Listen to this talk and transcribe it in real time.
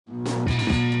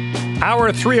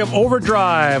Hour 3 of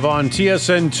OverDrive on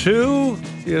TSN 2,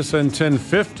 TSN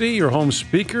 1050, your home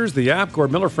speakers, the app.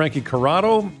 Gord Miller, Frankie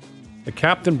Corrado, the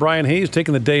captain, Brian Hayes,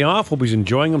 taking the day off. Hope he's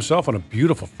enjoying himself on a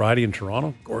beautiful Friday in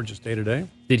Toronto. Gorgeous day today.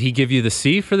 Did he give you the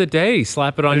C for the day?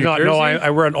 Slap it on your jersey? No,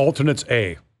 I wear an alternate's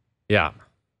A. Yeah.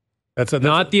 That's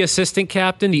not the assistant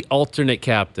captain, the alternate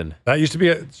captain. That used to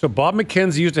be so Bob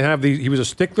McKenzie used to have he was a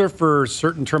stickler for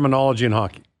certain terminology in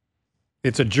hockey.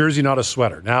 It's a jersey, not a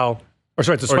sweater. Now, it's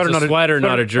a sweater, not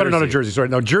a jersey. Sweater, not a jersey. Sorry,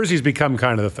 no, jerseys become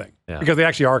kind of the thing because they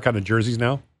actually are kind of jerseys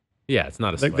now. Yeah, it's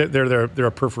not a sweater. They're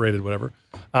a perforated whatever.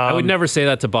 I would never say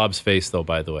that to Bob's face, though.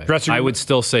 By the way, I would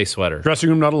still say sweater. Dressing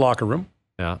room, not a locker room.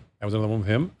 Yeah, that was another one with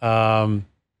him.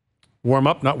 Warm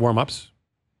up, not warm ups.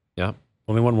 Yeah,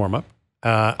 only one warm up.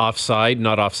 Offside,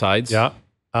 not offsides. Yeah.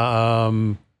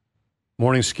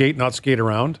 Morning skate, not skate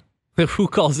around. Who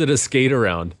calls it a skate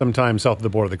around? Sometimes south of the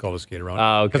border they call it a skate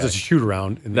around. Because it's a shoot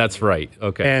around. That's right.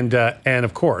 Okay. And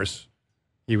of course,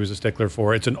 he was a stickler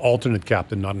for it's an alternate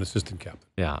captain, not an assistant captain.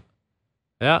 Yeah.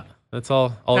 Yeah. That's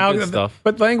all good stuff.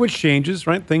 But language changes,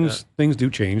 right? Things do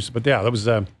change. But yeah, that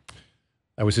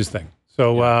was his thing.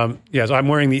 So so I'm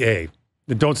wearing the A.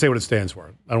 Don't say what it stands for.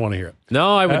 I don't want to hear it.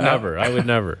 No, I would never. I would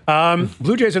never.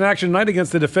 Blue Jays in action tonight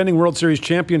against the defending World Series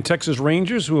champion Texas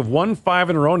Rangers, who have won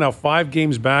 5 in a row, now 5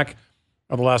 games back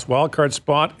of the last wild card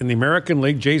spot in the American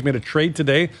League. Jays made a trade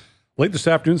today, late this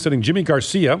afternoon, sending Jimmy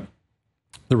Garcia,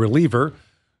 the reliever,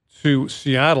 to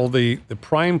Seattle. The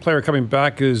prime player coming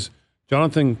back is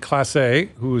Jonathan Clase,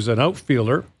 who is an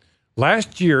outfielder.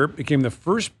 Last year became the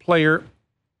first player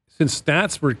since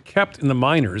stats were kept in the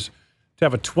minors to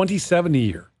have a 2070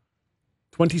 year.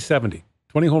 2070.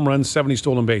 20 home runs, 70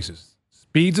 stolen bases.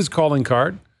 Speed's his calling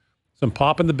card. Some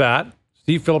pop in the bat.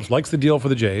 Steve Phillips likes the deal for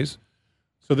the Jays.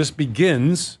 So this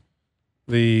begins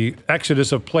the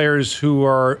exodus of players who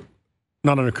are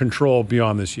not under control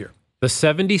beyond this year. The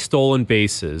 70 stolen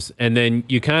bases, and then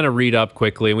you kind of read up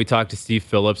quickly, and we talked to Steve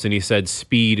Phillips, and he said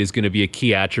speed is going to be a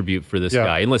key attribute for this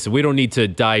guy. And listen, we don't need to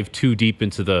dive too deep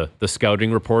into the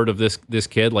scouting report of this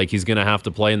kid. Like, he's going to have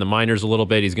to play in the minors a little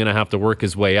bit. He's going to have to work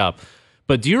his way up.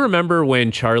 But do you remember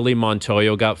when Charlie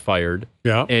Montoyo got fired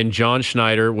and John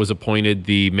Schneider was appointed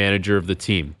the manager of the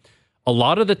team? A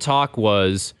lot of the talk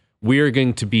was, we are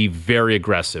going to be very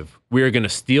aggressive. We are going to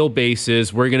steal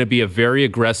bases. We're going to be a very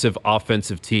aggressive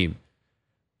offensive team.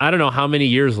 I don't know how many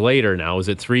years later now. Is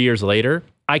it 3 years later?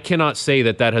 I cannot say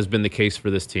that has been the case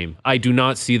for this team. I do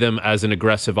not see them as an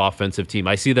aggressive offensive team.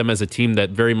 I see them as a team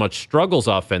that very much struggles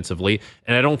offensively,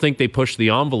 and I don't think they push the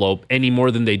envelope any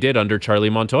more than they did under Charlie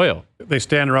Montoyo. They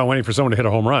stand around waiting for someone to hit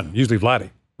a home run, usually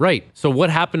Vladdy. Right. So what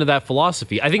happened to that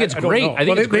philosophy? I think it's great. I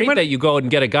think it's great that you go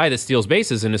and get a guy that steals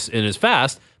bases and is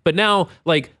fast. But now,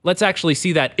 let's actually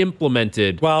see that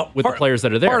implemented with the players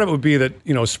that are there. Part of it would be that,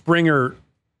 Springer,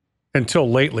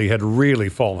 until lately, had really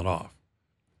fallen off.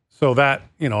 So that,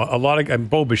 and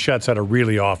Bo Bichette's had a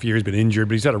really off year. He's been injured,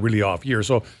 but he's had a really off year.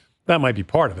 So that might be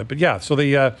part of it. But yeah, so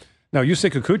now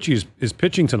Yusei Kikuchi is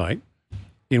pitching tonight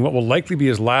in what will likely be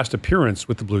his last appearance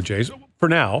with the Blue Jays for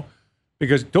now,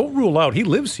 because don't rule out, he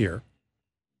lives here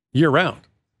year-round.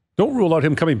 Don't rule out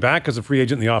him coming back as a free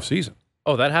agent in the offseason.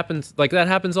 Oh, that happens. That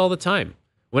happens all the time.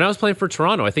 When I was playing for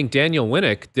Toronto, I think Daniel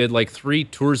Winnick did 3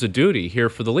 tours of duty here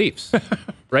for the Leafs.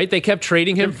 Right? They kept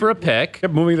trading him for a pick.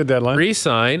 Kept moving the deadline.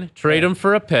 Re-sign, trade him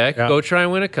for a pick, go try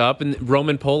and win a cup, and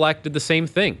Roman Polak did the same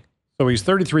thing. So he's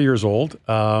 33 years old,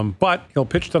 but he'll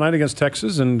pitch tonight against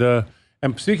Texas. And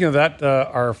speaking of that,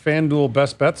 our FanDuel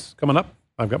best bets coming up.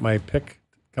 I've got my pick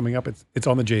coming up. It's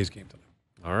on the Jays game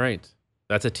tonight. All right.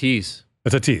 That's a tease.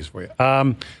 That's a tease for you.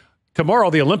 Tomorrow,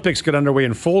 the Olympics get underway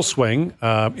in full swing.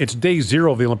 It's day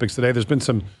 0 of the Olympics today. There's been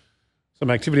some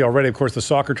activity already. Of course, the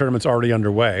soccer tournament's already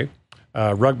underway.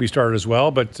 Rugby started as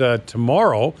well. But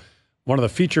tomorrow, one of the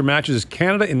feature matches is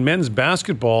Canada in men's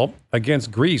basketball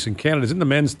against Greece. And Canada's in the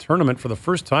men's tournament for the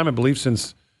first time, I believe,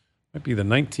 since might be the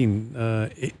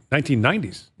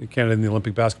 1990s. Canada in the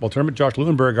Olympic basketball tournament. Josh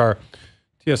Lewenberg, our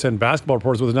TSN basketball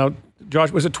reporter, is with us now.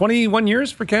 Josh, was it 21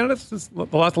 years for Canada since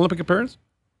the last Olympic appearance?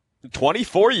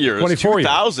 24 years.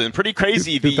 2000. Years. Pretty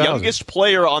crazy. 2000. The youngest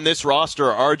player on this roster,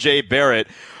 RJ Barrett,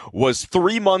 was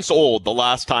 3 months old the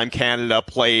last time Canada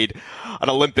played an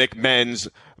Olympic men's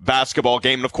basketball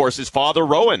game. And, of course, his father,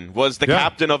 Rowan, was the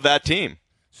captain of that team.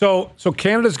 So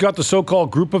Canada's got the so-called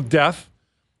group of death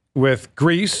with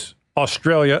Greece,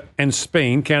 Australia, and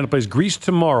Spain. Canada plays Greece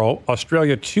tomorrow,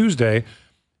 Australia Tuesday,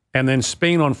 and then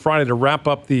Spain on Friday to wrap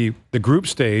up the group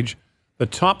stage. The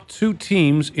top 2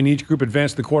 teams in each group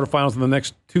advance to the quarterfinals, and the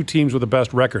next 2 teams with the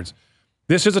best records.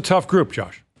 This is a tough group,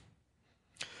 Josh.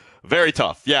 Very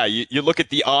tough. Yeah, you look at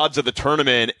the odds of the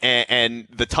tournament and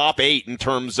the top 8 in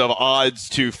terms of odds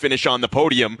to finish on the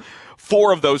podium.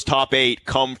 4 of those top 8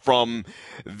 come from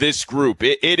this group.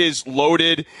 It is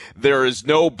loaded. There is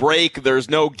no break. There's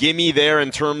no gimme there in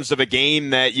terms of a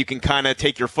game that you can kind of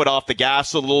take your foot off the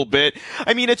gas a little bit.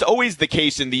 I mean, it's always the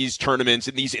case in these tournaments,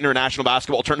 in these international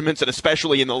basketball tournaments, and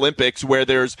especially in the Olympics, where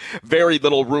there's very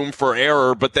little room for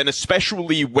error. But then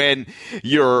especially when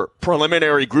your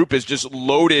preliminary group is just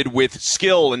loaded with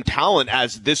skill and talent,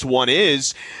 as this one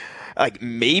is, like,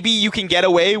 maybe you can get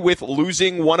away with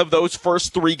losing one of those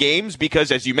first 3 games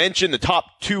because, as you mentioned, the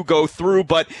top 2 go through,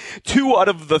 but 2 out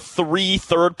of the 3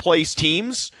 third-place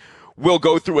teams will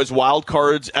go through as wild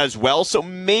cards as well. So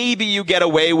maybe you get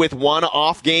away with one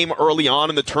off game early on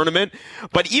in the tournament,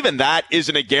 but even that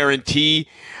isn't a guarantee.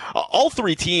 All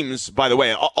 3 teams, by the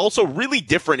way, also really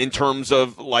different in terms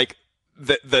of, like,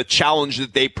 the challenge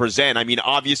that they present. I mean,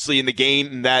 obviously in the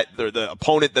game that the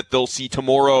opponent that they'll see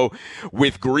tomorrow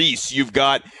with Greece, you've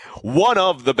got one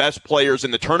of the best players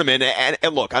in the tournament. And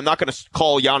look, I'm not going to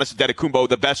call Giannis Antetokounmpo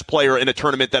the best player in a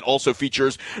tournament that also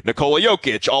features Nikola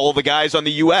Jokic, all of the guys on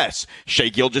the U.S., Shai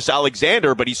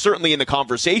Gilgeous-Alexander, but he's certainly in the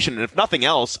conversation. And if nothing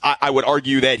else, I would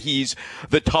argue that he's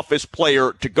the toughest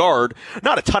player to guard.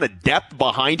 Not a ton of depth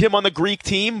behind him on the Greek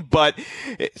team, but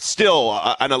still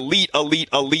an elite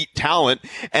talent.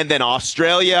 And then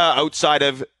Australia, outside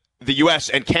of the U.S.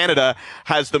 and Canada,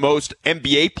 has the most current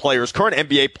NBA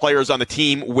players on the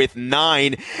team with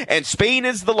 9. And Spain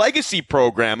is the legacy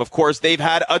program. Of course, they've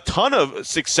had a ton of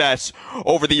success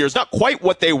over the years. Not quite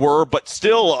what they were, but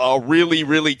still a really,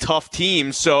 really tough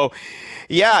team. So,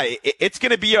 yeah, it's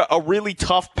going to be a really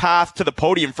tough path to the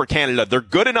podium for Canada. They're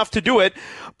good enough to do it,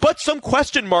 but some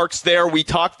question marks there. We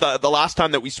talked the last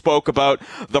time that we spoke about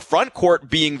the front court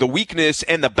being the weakness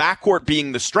and the back court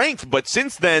being the strength. But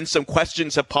since then, some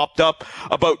questions have popped up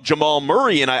about Jamal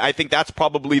Murray, and I think that's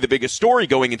probably the biggest story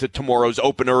going into tomorrow's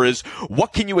opener is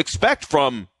what can you expect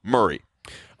from Murray?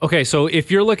 Okay, so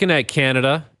if you're looking at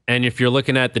Canada and if you're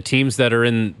looking at the teams that are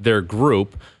in their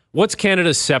group, what's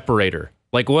Canada's separator?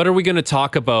 Like, what are we going to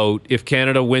talk about if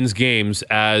Canada wins games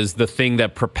as the thing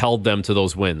that propelled them to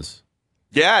those wins?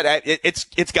 Yeah,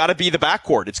 it's got to be the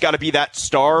backcourt. It's got to be that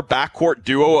star backcourt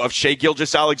duo of Shai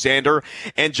Gilgeous-Alexander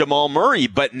and Jamal Murray.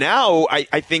 But now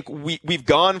I think we've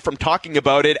gone from talking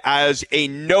about it as a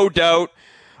no doubt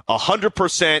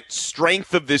 100%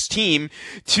 strength of this team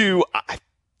to, I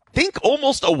think,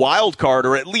 almost a wild card,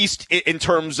 or at least in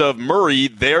terms of Murray,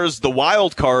 there's the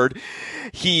wild card.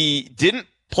 He didn't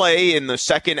play in the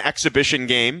second exhibition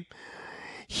game.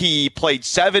 He played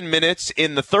 7 minutes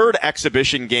in the third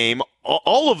exhibition game,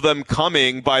 all of them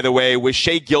coming, by the way, with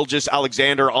Shai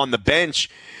Gilgeous-Alexander on the bench,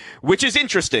 which is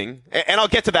interesting. And I'll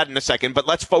get to that in a second, but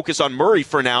let's focus on Murray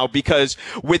for now, because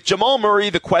with Jamal Murray,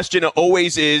 the question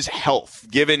always is health,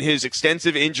 given his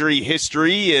extensive injury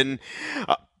history, and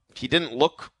he didn't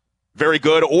look very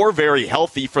good or very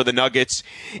healthy for the Nuggets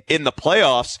in the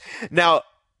playoffs. Now,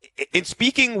 in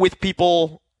speaking with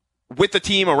people with the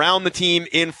team, around the team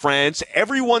in France,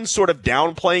 everyone's sort of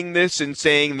downplaying this and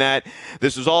saying that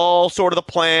this was all sort of the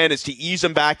plan, is to ease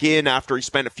him back in after he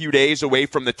spent a few days away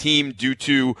from the team due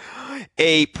to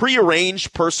a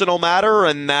prearranged personal matter,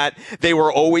 and that they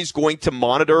were always going to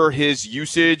monitor his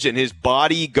usage and his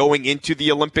body going into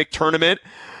the Olympic tournament.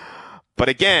 But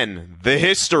again, the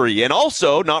history, and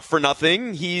also, not for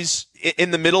nothing, he's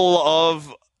in the middle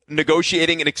of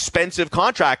negotiating an expensive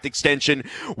contract extension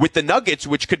with the Nuggets,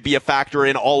 which could be a factor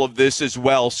in all of this as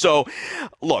well. So,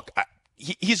 look,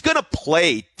 he's going to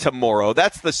play tomorrow.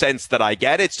 That's the sense that I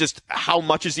get. It's just how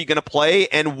much is he going to play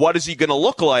and what is he going to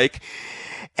look like?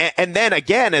 And then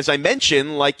again, as I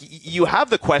mentioned, like, you have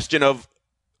the question of,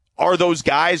 are those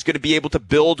guys going to be able to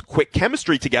build quick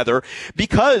chemistry together?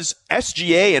 Because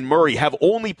SGA and Murray have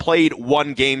only played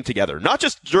 1 game together, not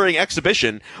just during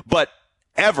exhibition, but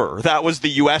ever. That was the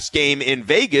U.S. game in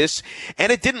Vegas,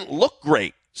 and it didn't look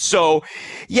great. So,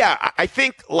 yeah, I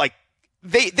think, like,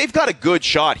 they've got a good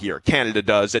shot here, Canada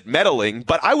does, at medaling,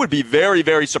 but I would be very,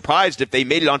 very surprised if they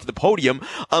made it onto the podium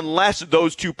unless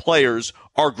those 2 players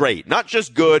are great. Not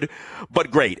just good, but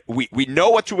great. We know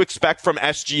what to expect from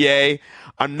SGA.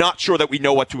 I'm not sure that we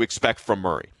know what to expect from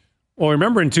Murray. Well,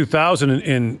 remember in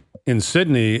 2000 in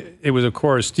Sydney, it was, of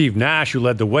course, Steve Nash who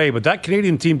led the way, but that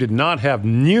Canadian team did not have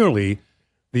nearly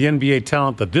the NBA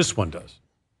talent that this one does.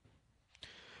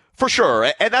 For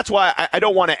sure. And that's why I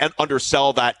don't want to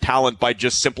undersell that talent by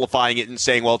just simplifying it and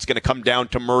saying, well, it's going to come down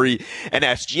to Murray and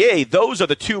SGA. Those are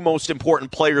the 2 most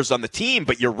important players on the team.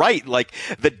 But you're right. Like,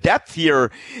 the depth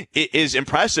here is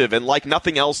impressive and like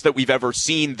nothing else that we've ever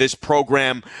seen this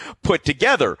program put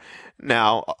together.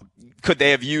 Now, could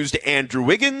they have used Andrew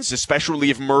Wiggins, especially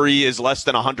if Murray is less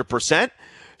than 100%?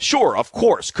 Sure, of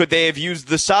course. Could they have used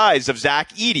the size of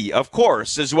Zach Edey? Of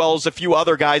course, as well as a few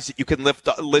other guys that you can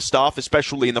list off,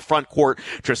 especially in the front court.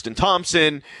 Tristan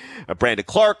Thompson, Brandon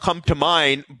Clark come to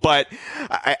mind. But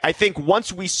I think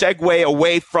once we segue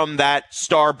away from that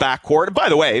star backcourt, and by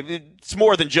the way, it's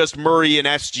more than just Murray and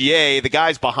SGA. The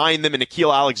guys behind them, and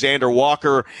Gilgeous-Alexander,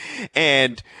 Walker,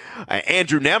 and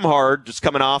Andrew Nembhard, just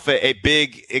coming off a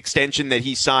big extension that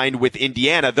he signed with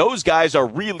Indiana. Those guys are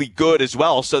really good as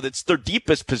well. So that's their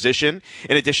deepest position,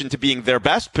 in addition to being their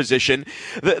best position.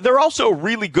 They're also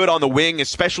really good on the wing,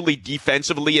 especially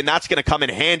defensively, and that's going to come in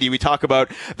handy. We talk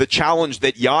about the challenge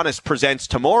that Giannis presents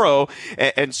tomorrow,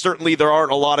 and certainly there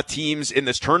aren't a lot of teams in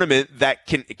this tournament that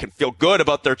can feel good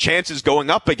about their chances going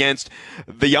up against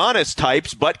the Giannis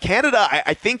types, but Canada,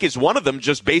 I think, is one of them,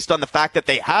 just based on the fact that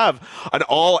they have an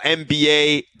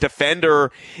all-NBA defender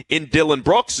in Dillon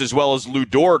Brooks, as well as Lou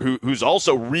Dort, who's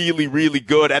also really, really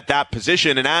good at that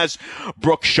position. And as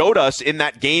Brooks showed us in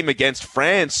that game against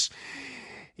France,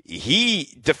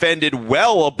 he defended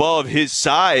well above his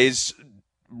size,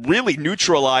 really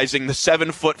neutralizing the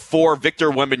 7'4" Victor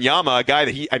Wembanyama, a guy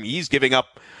that he's giving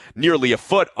up nearly a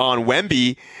foot on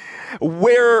Wemby.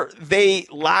 Where they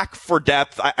lack for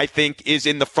depth, I think, is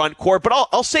in the front court. But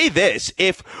I'll say this.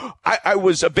 If I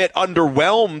was a bit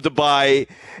underwhelmed by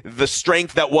the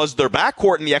strength that was their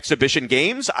backcourt in the exhibition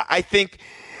games, I think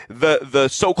the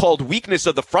so-called weakness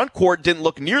of the front court didn't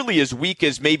look nearly as weak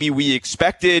as maybe we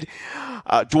expected.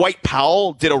 Dwight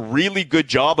Powell did a really good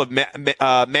job of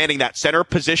manning that center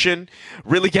position,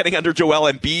 really getting under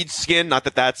Joel Embiid's skin. Not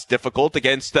that that's difficult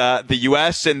against the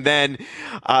U.S. And then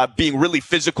being really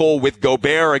physical with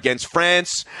Gobert against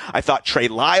France. I thought Trey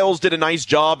Lyles did a nice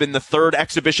job in the third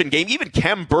exhibition game. Even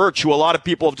Khem Birch, who a lot of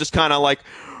people have just kind of like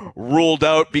ruled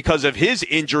out because of his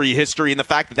injury history and the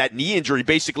fact that knee injury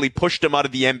basically pushed him out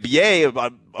of the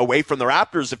NBA, away from the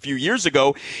Raptors a few years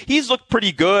ago. He's looked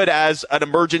pretty good as an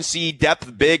emergency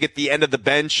depth big at the end of the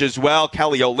bench as well.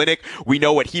 Kelly Olynyk, we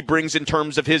know what he brings in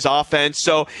terms of his offense.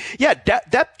 So yeah,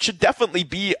 depth should definitely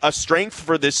be a strength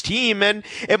for this team, and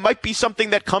it might be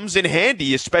something that comes in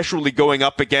handy, especially going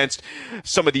up against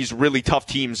some of these really tough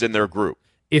teams in their group.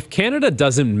 If Canada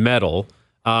doesn't medal,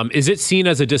 is it seen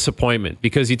as a disappointment?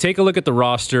 Because you take a look at the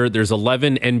roster, there's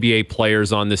 11 NBA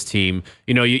players on this team.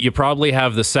 You know, you probably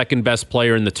have the second best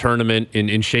player in the tournament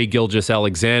in Shai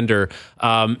Gilgeous-Alexander.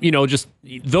 Just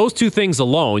those two things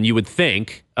alone, you would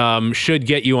think, should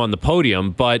get you on the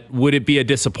podium. But would it be a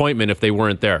disappointment if they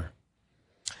weren't there?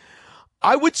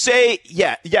 I would say,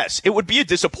 yes, it would be a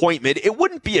disappointment. It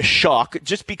wouldn't be a shock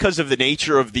just because of the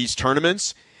nature of these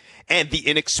tournaments and the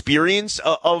inexperience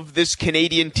of this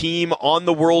Canadian team on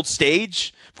the world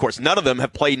stage. Of course, none of them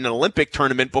have played in an Olympic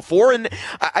tournament before, and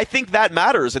I think that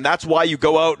matters, and that's why you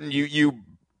go out and you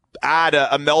add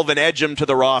a Melvin Ejim to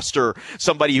the roster,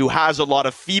 somebody who has a lot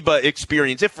of FIBA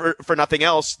experience, if for nothing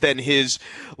else than his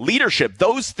leadership.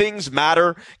 Those things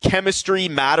matter. Chemistry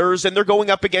matters, and they're going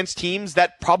up against teams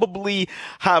that probably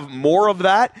have more of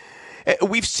that.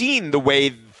 We've seen the way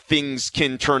things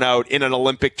can turn out in an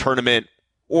Olympic tournament,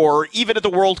 or even at the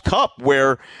World Cup,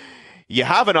 where you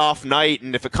have an off night,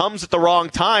 and if it comes at the wrong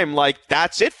time, like,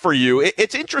 that's it for you.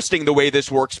 It's interesting the way this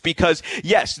works because,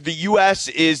 yes, the U.S.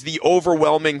 is the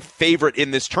overwhelming favorite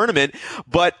in this tournament,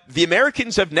 but the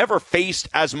Americans have never faced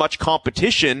as much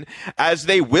competition as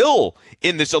they will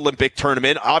in this Olympic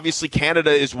tournament. Obviously,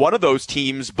 Canada is one of those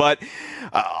teams, but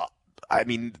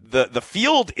the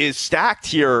field is stacked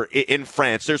here in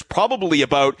France. There's probably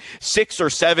about 6 or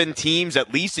 7 teams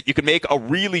at least that you can make a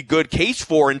really good case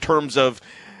for in terms of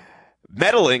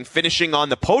medaling, finishing on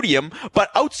the podium. But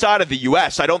outside of the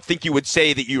U.S., I don't think you would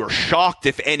say that you are shocked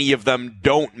if any of them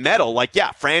don't medal. Like,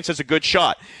 yeah, France has a good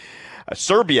shot.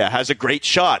 Serbia has a great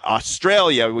shot.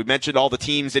 Australia, we mentioned all the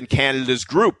teams in Canada's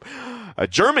group.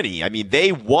 Germany,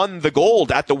 they won the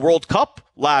gold at the World Cup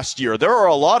last year. There are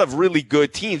a lot of really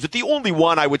good teams, but the only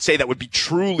one I would say that would be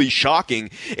truly shocking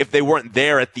if they weren't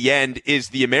there at the end is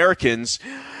the Americans.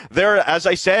 There, as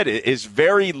I said, is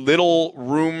very little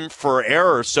room for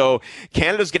error. So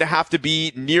Canada's going to have to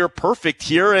be near perfect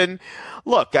here. And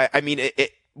look,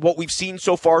 what we've seen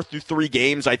so far through 3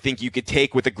 games, I think you could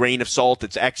take with a grain of salt.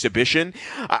 It's exhibition.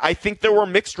 I think there were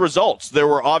mixed results. There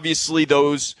were obviously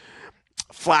those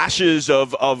flashes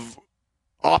of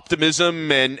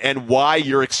optimism and why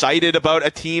you're excited about a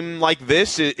team like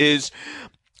this is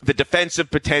the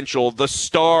defensive potential, the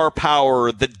star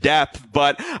power, the depth.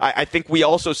 But I think we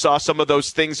also saw some of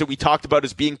those things that we talked about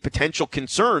as being potential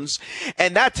concerns.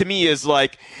 And that to me is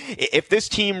like, if this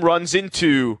team runs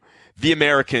into the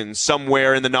Americans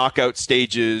somewhere in the knockout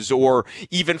stages, or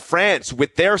even France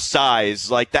with their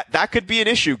size. Like that could be an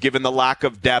issue given the lack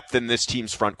of depth in this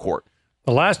team's front court.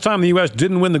 The last time the U.S.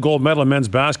 didn't win the gold medal in men's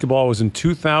basketball was in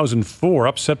 2004,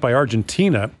 upset by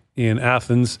Argentina in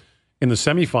Athens in the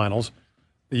semifinals.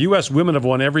 The U.S. women have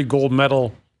won every gold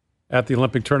medal at the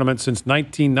Olympic tournament since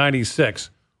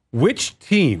 1996. Which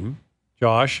team,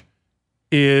 Josh,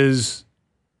 is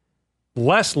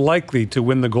less likely to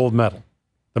win the gold medal?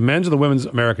 The men's or the women's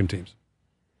American teams?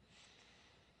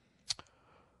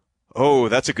 Oh,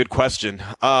 that's a good question.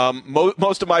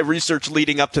 Most of my research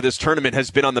leading up to this tournament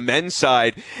has been on the men's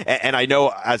side, and I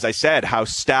know, as I said, how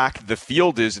stacked the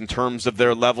field is in terms of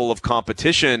their level of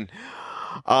competition.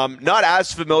 Not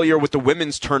as familiar with the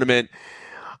women's tournament,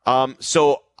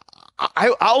 so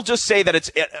I'll just say that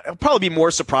it'll probably be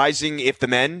more surprising if the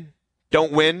men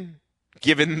don't win,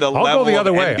 given the level of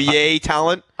NBA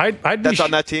talent that's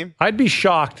on that team. I'd be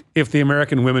shocked if the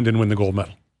American women didn't win the gold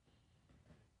medal.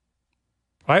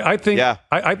 I think,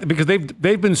 because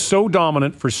they've been so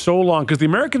dominant for so long. Because the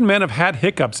American men have had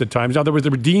hiccups at times. Now there was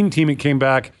the Redeem team that came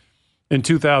back in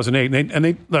 2008, and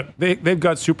they've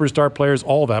got superstar players,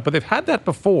 all that, but they've had that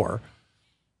before.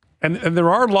 And there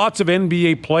are lots of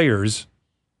NBA players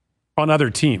on other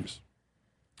teams.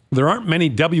 There aren't many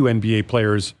WNBA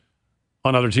players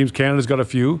on other teams. Canada's got a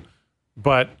few,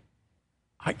 but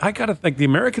I got to think the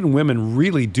American women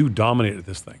really do dominate at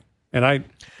this thing.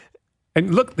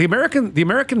 And look, the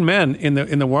American men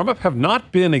in the warm-up have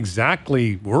not been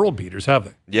exactly world beaters, have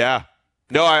they? Yeah.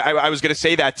 No, I was going to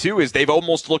say that too, is they've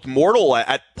almost looked mortal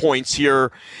at points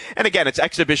here. And again, it's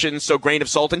exhibition, so grain of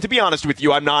salt. And to be honest with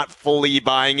you, I'm not fully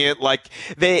buying it. Like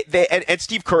and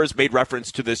Steve Kerr has made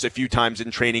reference to this a few times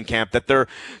in training camp, that they're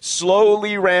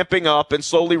slowly ramping up and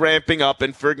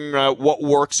figuring out what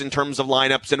works in terms of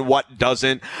lineups and what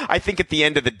doesn't. I think at the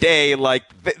end of the day, like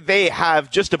they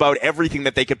have just about everything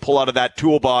that they could pull out of that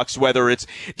toolbox, whether it's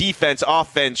defense,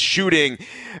 offense, shooting,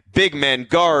 big men,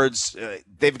 guards.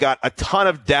 They've got a ton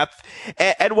of depth.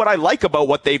 And what I like about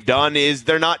what they've done is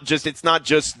it's not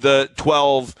just the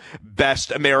 12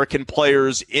 best American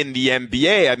players in the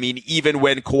NBA. I mean, even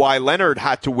when Kawhi Leonard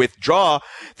had to withdraw,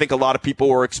 I think a lot of people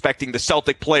were expecting the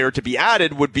Celtic player to be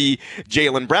added would be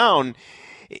Jaylen Brown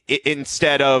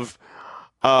instead of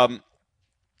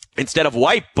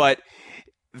White. But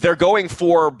they're going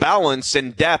for balance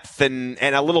and depth and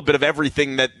a little bit of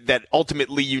everything that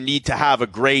ultimately you need to have a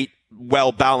great,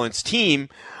 well-balanced team.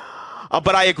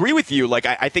 But I agree with you. Like,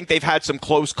 I think they've had some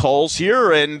close calls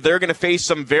here, and they're going to face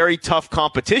some very tough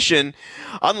competition.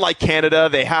 Unlike Canada,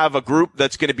 they have a group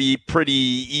that's going to be pretty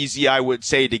easy, I would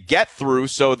say, to get through.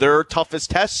 So their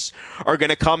toughest tests are going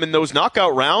to come in those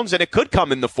knockout rounds, and it could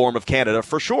come in the form of Canada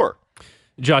for sure.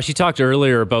 Josh, you talked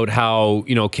earlier about how,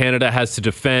 Canada has to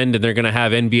defend and they're going to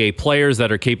have NBA players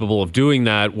that are capable of doing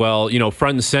that. Well,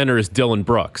 front and center is Dillon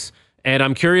Brooks. And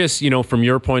I'm curious, from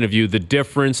your point of view, the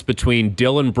difference between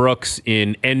Dillon Brooks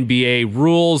in NBA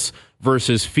rules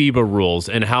versus FIBA rules,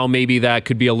 and how maybe that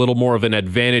could be a little more of an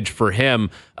advantage for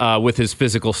him with his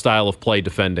physical style of play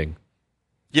defending.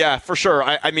 Yeah, for sure.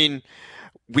 I mean,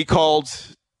 we called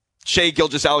Shai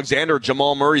Gilgeous-Alexander,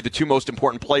 Jamal Murray, the two most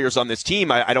important players on this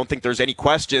team. I don't think there's any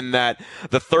question that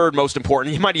the third most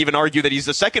important, you might even argue that he's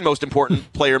the second most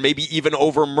important player, maybe even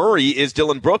over Murray, is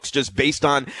Dillon Brooks, just based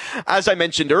on, as I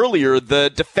mentioned earlier,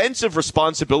 the defensive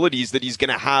responsibilities that he's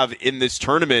going to have in this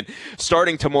tournament,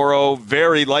 starting tomorrow,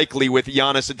 very likely with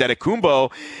Giannis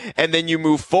Antetokounmpo. And then you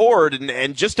move forward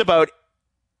and just about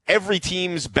every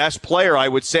team's best player, I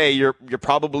would say, you're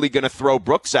probably going to throw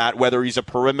Brooks at, whether he's a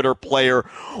perimeter player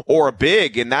or a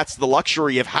big. And that's the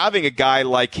luxury of having a guy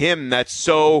like him that's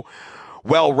so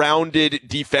well-rounded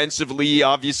defensively.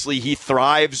 Obviously, he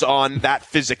thrives on that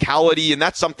physicality, and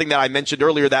that's something that I mentioned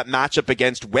earlier, that matchup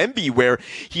against Wemby, where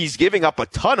he's giving up a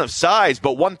ton of size.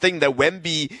 But one thing that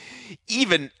Wemby,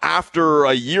 even after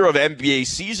a year of NBA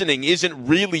seasoning, isn't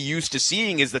really used to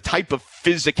seeing is the type of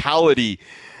physicality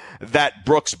that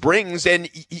Brooks brings, and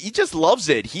he just loves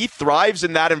it. He thrives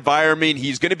in that environment.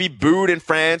 He's going to be booed in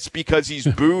France because he's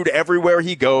booed everywhere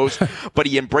he goes, but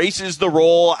he embraces the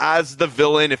role as the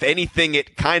villain. If anything,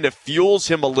 it kind of fuels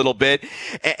him a little bit.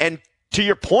 And to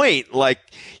your point, like,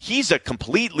 he's a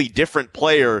completely different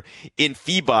player in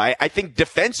FIBA. I think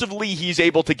defensively he's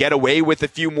able to get away with a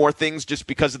few more things just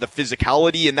because of the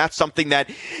physicality, and that's something that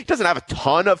he doesn't have a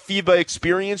ton of FIBA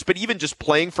experience, but even just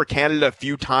playing for Canada a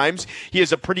few times, he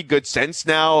has a pretty good sense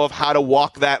now of how to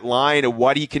walk that line and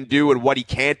what he can do and what he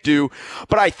can't do.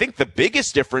 But I think the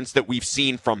biggest difference that we've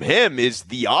seen from him is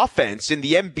the offense. In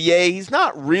the NBA, he's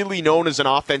not really known as an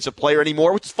offensive player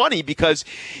anymore, which is funny because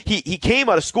he came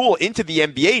out of school into to the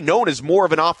NBA known as more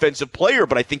of an offensive player,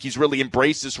 but I think he's really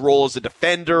embraced this role as a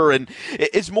defender and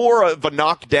is more of a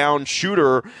knockdown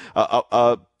shooter,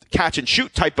 catch and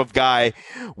shoot type of guy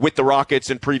with the Rockets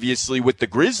and previously with the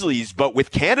Grizzlies. But with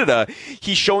Canada,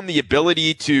 he's shown the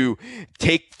ability to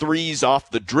take threes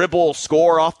off the dribble,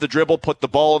 score off the dribble, put the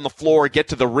ball on the floor, get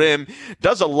to the rim,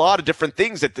 does a lot of different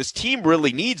things that this team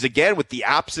really needs. Again, with the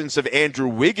absence of Andrew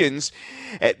Wiggins,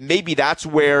 maybe that's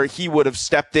where he would have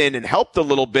stepped in and helped a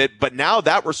little bit. But now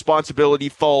that responsibility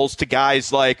falls to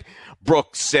guys like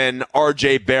Brooks and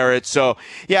RJ Barrett. So,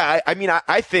 yeah,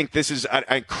 I think this is an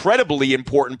incredibly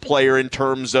important player in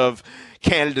terms of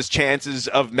Canada's chances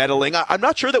of medaling. I'm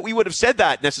not sure that we would have said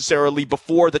that necessarily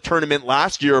before the tournament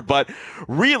last year, but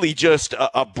really just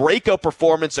a breakout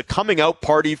performance, a coming out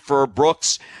party for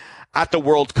Brooks at the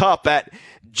World Cup at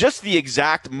just the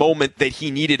exact moment that he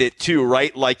needed it too,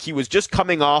 right? Like he was just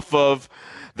coming off of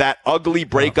that ugly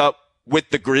breakup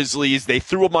with the Grizzlies. They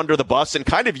threw him under the bus and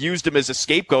kind of used him as a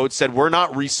scapegoat, said, we're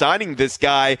not re-signing this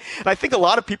guy. And I think a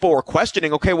lot of people were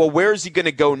questioning, okay, well, where is he going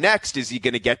to go next? Is he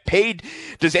going to get paid?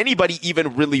 Does anybody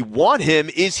even really want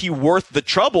him? Is he worth the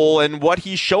trouble? And what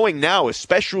he's showing now,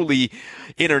 especially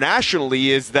internationally,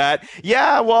 is that,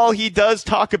 yeah, well, he does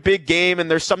talk a big game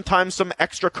and there's sometimes some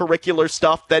extracurricular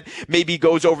stuff that maybe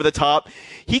goes over the top.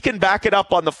 He can back it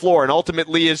up on the floor. And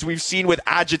ultimately, as we've seen with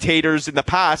agitators in the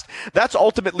past, that's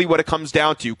ultimately what it comes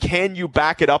down to. Can you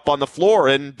back it up on the floor?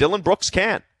 And Dillon Brooks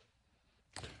can.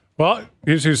 Well,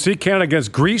 as you see, Canada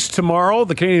against Greece tomorrow.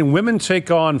 The Canadian women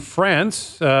take on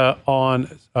France on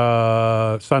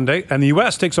Sunday. And the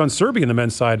U.S. takes on Serbia in the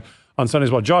men's side on Sunday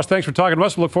as well. Josh, thanks for talking to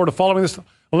us. We look forward to following this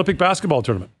Olympic basketball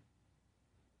tournament.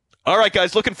 All right,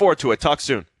 guys. Looking forward to it. Talk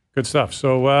soon. Good stuff.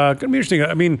 So, going to be interesting.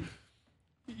 I mean,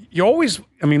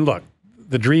 look,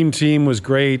 the dream team was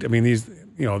great. I mean,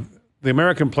 the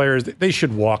American players, they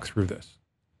should walk through this.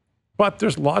 But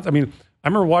there's lots. I mean, I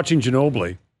remember watching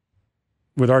Ginobili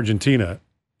with Argentina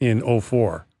in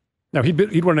 2004. Now,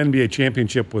 he'd won an NBA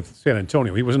championship with San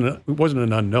Antonio. He wasn't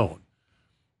an unknown.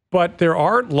 But there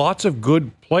are lots of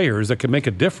good players that can make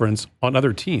a difference on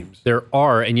other teams. There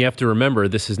are, and you have to remember,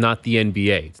 this is not the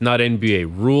NBA. It's not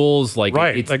NBA rules.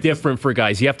 It's different for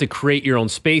guys. You have to create your own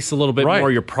space a little bit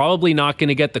more. You're probably not going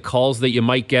to get the calls that you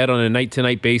might get on a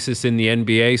night-to-night basis in the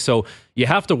NBA. So you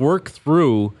have to work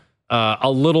through a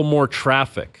little more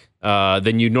traffic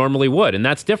than you normally would, and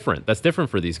that's different. That's different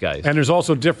for these guys. And there's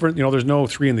also different, there's no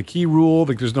 3 in the key rule.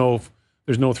 Like there's no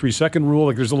 3-second rule.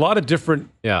 Like there's a lot of different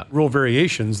rule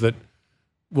variations that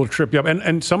will trip you up.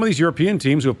 And some of these European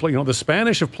teams who have played, the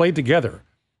Spanish have played together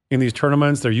in these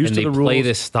tournaments. They're used to the rules. They play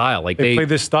this style. Like they play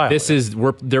this style.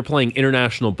 They're playing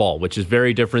international ball, which is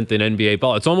very different than NBA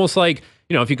ball. It's almost like,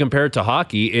 if you compare it to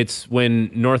hockey, it's when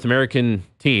North American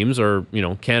teams or,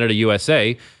 Canada,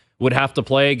 USA would have to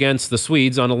play against the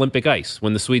Swedes on Olympic ice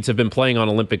when the Swedes have been playing on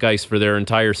Olympic ice for their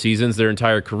entire seasons, their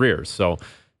entire careers. So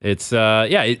it's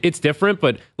it's different,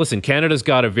 but listen, Canada's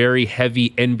got a very heavy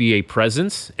NBA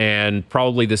presence and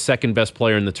probably the second best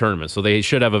player in the tournament, so they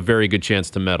should have a very good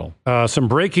chance to medal. Some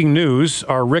breaking news: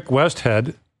 our Rick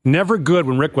Westhead, never good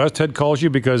when Rick Westhead calls you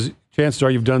because chances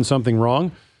are you've done something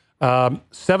wrong.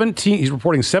 17. He's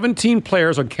reporting 17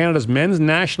 players on Canada's men's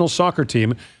national soccer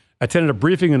team attended a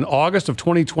briefing in August of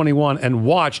 2021 and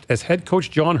watched as head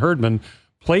coach John Herdman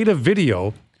played a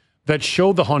video that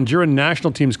showed the Honduran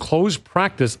national team's closed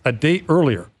practice a day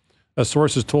earlier, as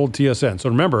sources told TSN. So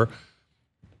remember,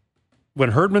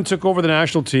 when Herdman took over the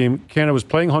national team, Canada was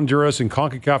playing Honduras in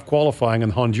CONCACAF qualifying,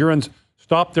 and the Hondurans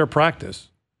stopped their practice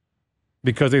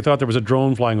because they thought there was a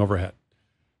drone flying overhead.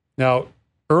 Now,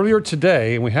 earlier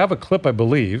today, and we have a clip, I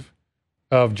believe,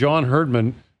 of John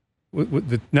Herdman,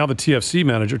 now the TFC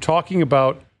manager, talking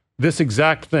about this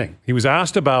exact thing. He was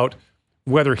asked about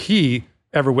whether he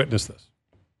ever witnessed this.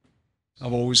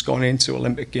 I've always gone into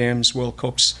Olympic Games, World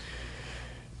Cups,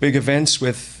 big events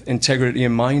with integrity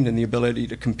in mind and the ability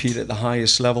to compete at the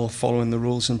highest level, following the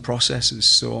rules and processes.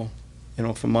 So,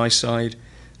 from my side,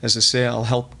 as I say, I'll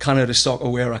help Canada soccer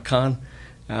where I can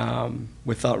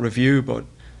with that review, but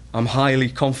I'm highly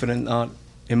confident that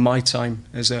in my time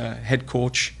as a head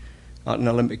coach at an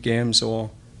Olympic Games or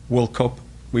World Cup,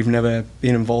 we've never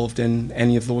been involved in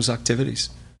any of those activities.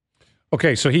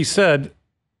 Okay, so he said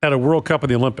at a World Cup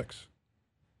and the Olympics.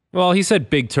 Well, he said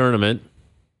big tournament.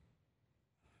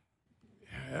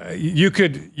 You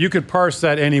could parse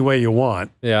that any way you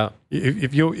want. Yeah.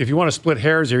 If you want to split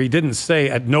hairs here, he didn't say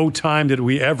at no time did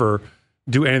we ever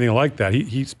do anything like that.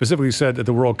 He specifically said at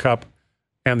the World Cup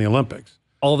and the Olympics.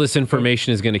 All this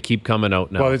information is going to keep coming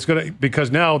out now. Well, it's going to, because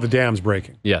now the dam's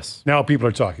breaking. Yes. Now people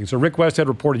are talking. So Rick Westhead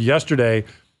reported yesterday,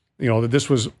 that this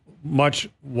was much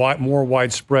more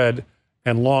widespread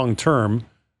and long term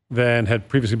than had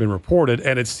previously been reported.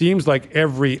 And it seems like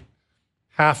every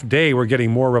half day we're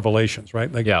getting more revelations,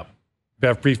 right? Like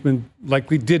Bev Priestman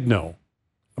likely did know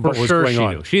about what was going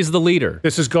on. Knew. She's the leader.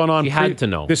 This has gone on. She had to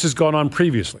know. This has gone on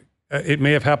previously. It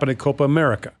may have happened at Copa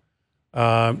America.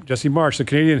 Jesse Marsh, the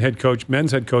Canadian head coach,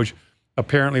 men's head coach,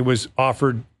 apparently was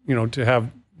offered, to have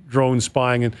drone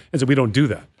spying and said, we don't do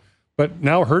that. But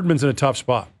now Herdman's in a tough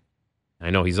spot. I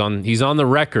know he's on the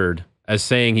record as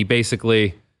saying he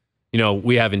basically,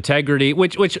 we have integrity,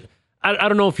 which I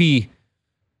don't know if he,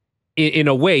 in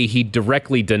a way, he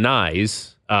directly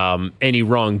denies any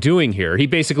wrongdoing here. He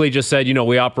basically just said,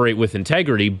 we operate with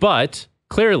integrity, but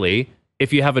clearly,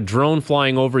 if you have a drone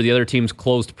flying over the other team's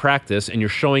closed practice and you're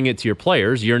showing it to your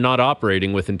players, you're not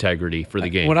operating with integrity for the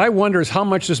game. What I wonder is how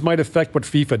much this might affect what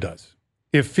FIFA does.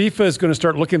 If FIFA is going to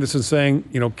start looking at this and saying,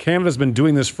 Canada's been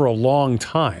doing this for a long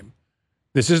time.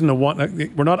 This isn't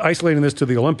we're not isolating this to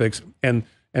the Olympics. And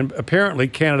apparently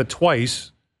Canada at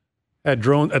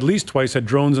least twice had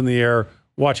drones in the air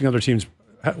watching other teams,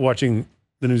 watching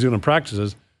the New Zealand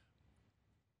practices.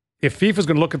 If FIFA's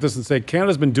going to look at this and say,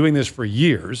 Canada's been doing this for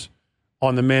years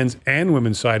on the men's and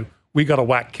women's side, we got to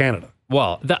whack Canada.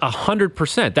 Well,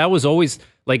 100%. That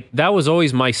was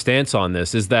always my stance on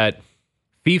this, is that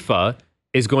FIFA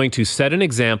is going to set an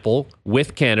example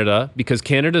with Canada because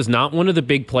Canada is not one of the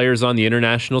big players on the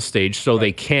international stage, so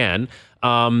they can.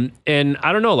 And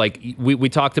I don't know, we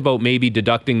talked about maybe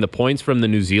deducting the points from the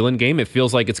New Zealand game. It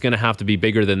feels like it's going to have to be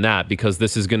bigger than that because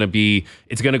this is going to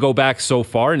it's going to go back so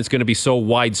far and it's going to be so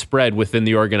widespread within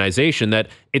the organization that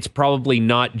it's probably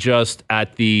not just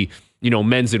at the,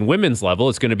 men's and women's level.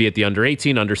 It's going to be at the under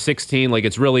 18, under 16.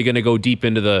 It's really going to go deep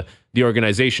into the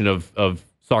organization of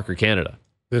Soccer Canada.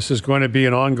 This is going to be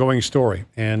an ongoing story,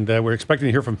 and we're expecting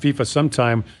to hear from FIFA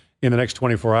sometime in the next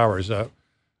 24 hours.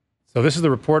 So this is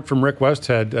the report from Rick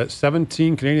Westhead.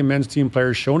 17 Canadian men's team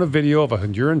players shown a video of a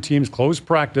Honduran team's closed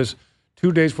practice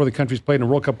 2 days before the country's played in a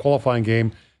World Cup qualifying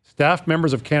game. Staff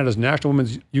members of Canada's national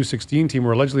women's U16 team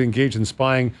were allegedly engaged in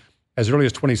spying as early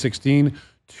as 2016.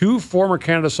 2 former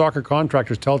Canada soccer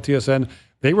contractors tell TSN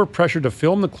they were pressured to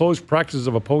film the closed practices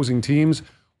of opposing teams.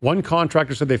 One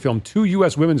contractor said they filmed 2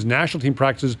 U.S. women's national team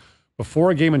practices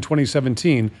before a game in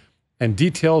 2017 and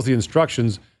details the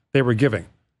instructions they were given.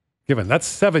 That's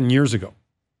 7 years ago.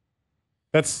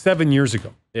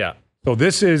 Yeah. So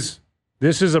this is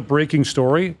a breaking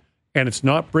story, and it's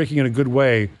not breaking in a good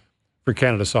way for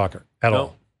Canada soccer at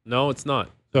all. No, it's not.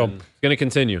 So it's going to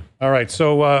continue. All right.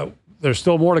 So there's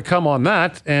still more to come on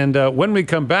that. And when we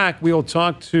come back, we'll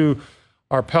talk to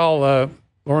our pal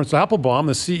Laurence Applebaum,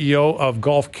 the CEO of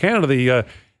Golf Canada, the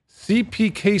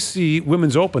CPKC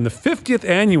Women's Open, the 50th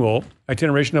annual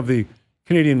itineration of the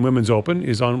Canadian Women's Open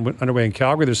is underway in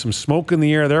Calgary. There's some smoke in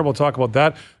the air there. We'll talk about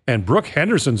that. And Brooke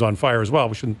Henderson's on fire as well.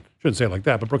 We shouldn't say it like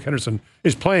that, but Brooke Henderson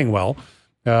is playing well.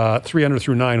 3 under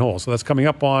through 9 holes. So that's coming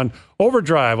up on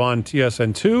OverDrive on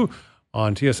TSN 2,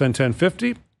 on TSN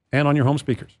 1050, and on your home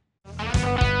speakers.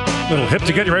 Little hip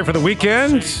to get you ready for the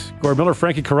weekend. Gord Miller,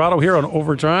 Frankie Corrado here on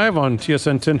OverDrive on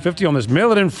TSN 1050 on this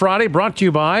Mail It In Friday, brought to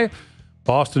you by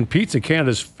Boston Pizza,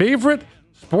 Canada's favorite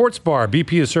sports bar.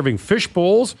 BP is serving fish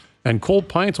bowls and cold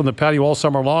pints on the patio all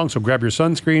summer long, so grab your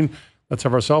sunscreen. Let's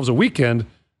have ourselves a weekend.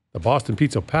 The Boston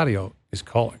Pizza patio is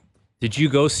calling. Did you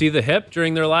go see the Hip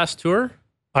during their last tour?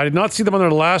 I did not see them on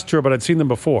their last tour, but I'd seen them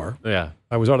before. Yeah.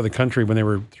 I was out of the country when they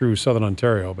were through Southern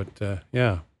Ontario, but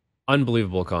yeah.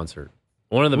 Unbelievable concert.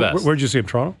 One of the best. Where'd you see him,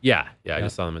 Toronto? Yeah, I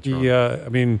just saw them in Toronto. I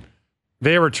mean,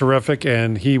 they were terrific,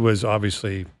 and he was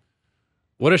obviously...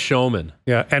 What a showman.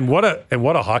 Yeah, and what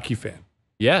a hockey fan.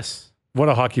 Yes. What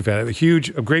a hockey fan.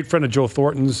 A great friend of Joe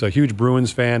Thornton's, a huge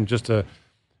Bruins fan,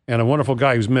 and a wonderful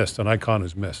guy who's missed, an icon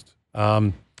who's missed.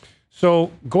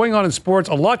 So going on in sports,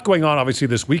 a lot going on obviously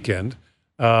this weekend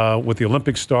with the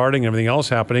Olympics starting and everything else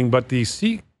happening, but the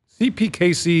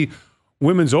CPKC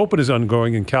Women's Open is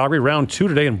ongoing in Calgary, round 2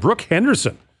 today, and Brooke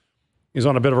Henderson is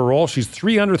on a bit of a roll. She's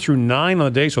 3 under through 9 on the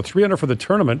day, so 3 under for the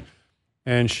tournament,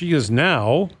 and she is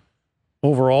now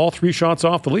overall 3 shots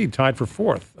off the lead, tied for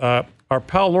 4th. Our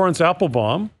pal Laurence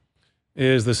Applebaum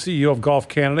is the CEO of Golf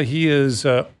Canada. He is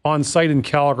on site in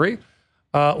Calgary.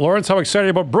 Laurence, how excited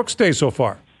about Brooks Day so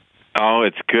far? Oh,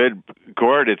 it's good.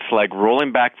 Gord, it's like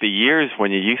rolling back the years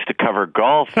when you used to cover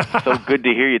golf. It's so good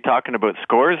to hear you talking about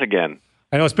scores again.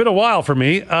 I know it's been a while for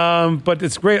me, but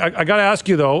it's great. I got to ask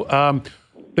you, though,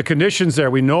 the conditions there.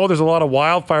 We know there's a lot of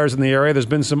wildfires in the area. There's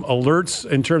been some alerts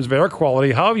in terms of air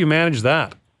quality. How have you managed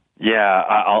that? Yeah,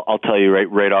 I'll tell you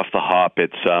right off the hop.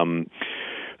 It's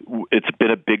it's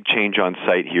been a big change on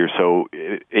site here. So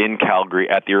in Calgary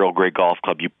at the Earl Grey Golf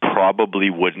Club, you probably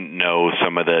wouldn't know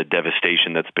some of the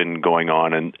devastation that's been going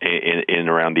on in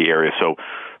around the area. So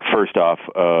first off,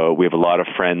 we have a lot of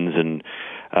friends and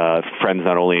friends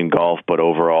not only in golf but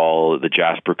overall the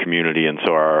Jasper community, and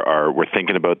so we're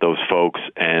thinking about those folks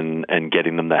and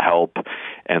getting them the help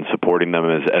and supporting them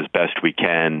as best we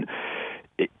can.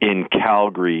 In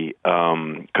Calgary,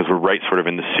 because we're right sort of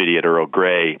in the city at Earl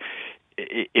Grey,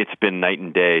 it's been night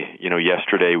and day.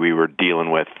 Yesterday we were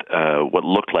dealing with what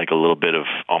looked like a little bit of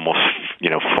almost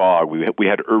fog. We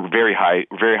had very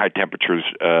high temperatures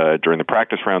during the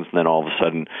practice rounds, and then all of a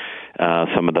sudden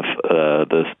some of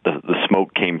the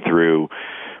smoke came through.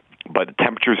 But the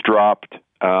temperatures dropped.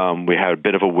 We had a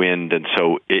bit of a wind, and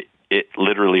so it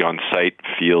literally on site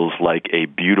feels like a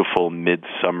beautiful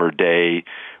midsummer day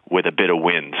with a bit of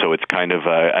wind. So it's kind of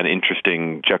an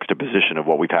interesting juxtaposition of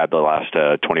what we've had the last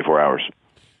 24 hours.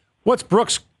 What's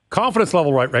Brooke's confidence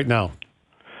level right now?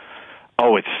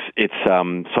 Oh, it's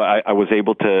so I was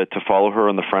able to follow her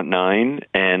on the front nine,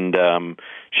 and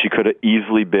she could have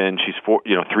easily been, she's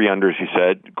 3 under, as you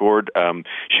said, Gord.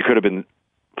 She could have been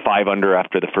 5 under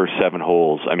after the first 7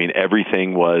 holes. I mean,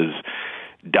 everything was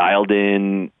dialed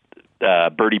in,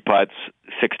 birdie putts,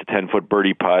 6 to 10 foot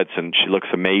birdie putts, and she looks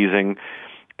amazing.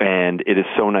 And it is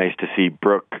so nice to see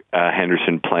Brooke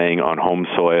Henderson playing on home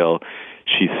soil.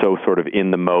 She's so sort of in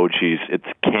the mode. It's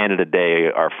Canada Day.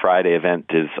 Our Friday event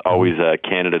is always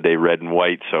Canada Day red and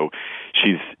white. So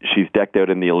she's decked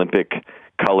out in the Olympic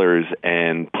colors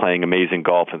and playing amazing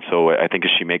golf. And so I think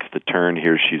as she makes the turn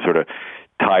here, she's sort of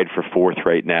tied for 4th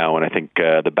right now. And I think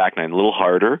the back nine a little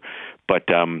harder, but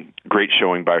great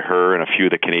showing by her and a few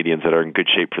of the Canadians that are in good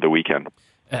shape for the weekend.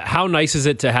 How nice is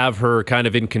it to have her kind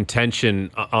of in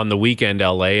contention on the weekend,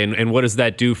 LA? And what does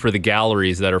that do for the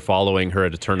galleries that are following her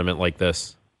at a tournament like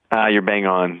this? You're bang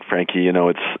on, Frankie.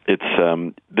 It's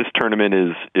this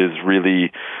tournament is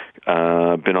really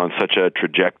been on such a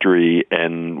trajectory,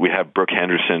 and we have Brooke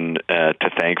Henderson to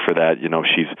thank for that.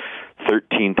 She's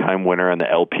 13-time winner on the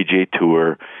LPGA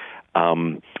Tour.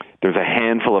 There's a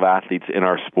handful of athletes in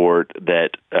our sport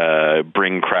that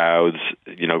bring crowds.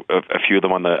 A few of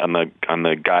them on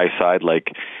the guy side,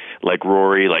 like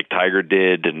Rory, like Tiger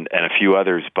did, and a few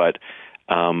others. But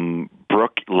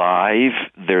Brooke live,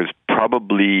 there's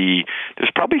probably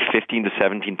 15 to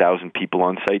 17,000 people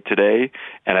on site today,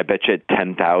 and I bet you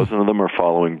 10,000 of them are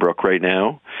following Brooke right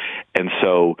now. And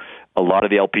so a lot of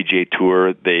the LPGA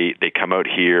Tour, they come out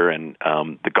here, and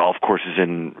the golf course is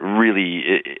in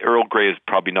really, Earl Grey is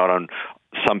probably not on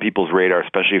some people's radar,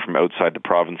 especially from outside the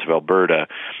province of Alberta,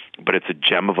 but it's a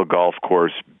gem of a golf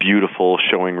course, beautiful,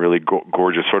 showing really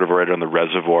gorgeous, sort of right on the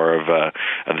reservoir of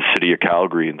the city of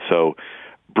Calgary. And so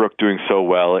Brooke doing so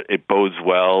well, it bodes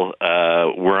well.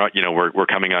 We're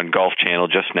coming on Golf Channel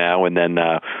just now, and then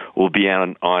we'll be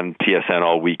on TSN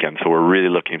all weekend. So we're really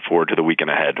looking forward to the weekend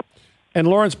ahead. And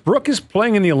Laurence, Brooke is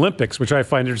playing in the Olympics, which I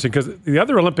find interesting because the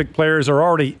other Olympic players are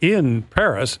already in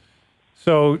Paris.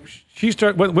 So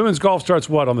women's golf starts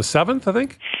on the 7th, I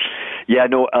think? Yeah,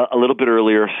 no, a little bit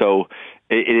earlier. So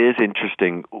it is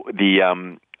interesting.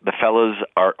 The fellas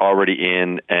are already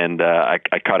in, and I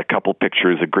caught a couple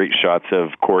pictures of great shots of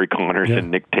Corey Connors and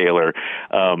Nick Taylor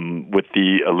with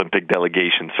the Olympic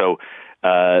delegation. So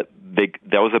that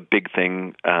was a big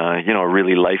thing, a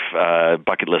really life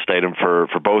bucket list item for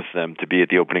both of them to be at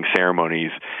the opening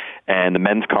ceremonies. And the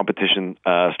men's competition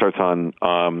starts on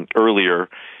earlier.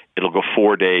 It'll go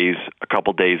 4 days, a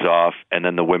couple days off, and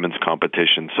then the women's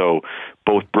competition. So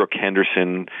both Brooke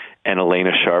Henderson and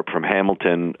Elena Sharp from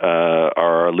Hamilton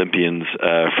are Olympians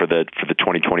for the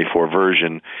 2024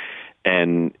 version.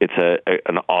 And it's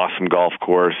an awesome golf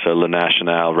course, Le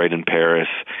National, right in Paris,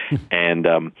 and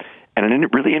a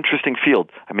really interesting field.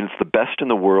 I mean, it's the best in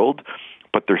the world,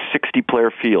 but they're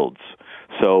 60-player fields.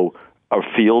 So a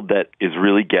field that is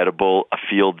really gettable, a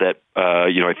field that,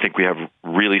 I think we have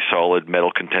really solid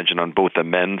medal contention on both the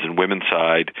men's and women's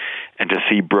side. And to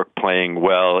see Brooke playing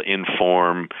well, in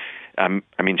form,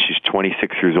 she's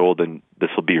 26 years old, and this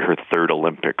will be her 3rd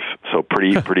Olympics. So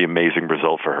pretty amazing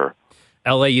result for her.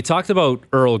 LA, you talked about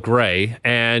Earl Grey,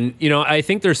 and, I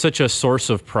think there's such a source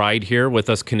of pride here with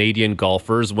us Canadian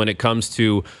golfers when it comes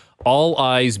to all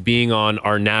eyes being on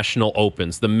our national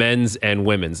opens, the men's and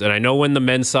women's. And I know when the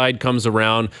men's side comes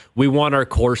around, we want our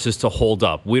courses to hold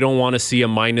up. We don't want to see a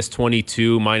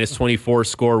 -22, -24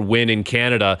 score win in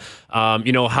Canada.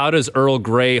 How does Earl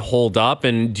Grey hold up?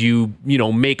 And do you,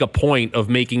 make a point of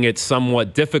making it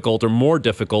somewhat difficult or more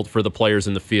difficult for the players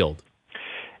in the field?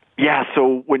 Yeah,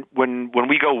 so when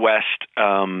we go west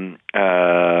from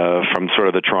sort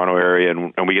of the Toronto area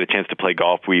and we get a chance to play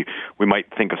golf, we might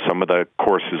think of some of the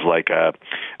courses like a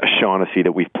Shaughnessy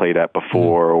that we've played at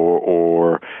before,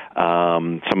 or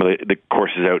some of the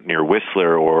courses out near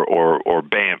Whistler or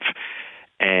Banff.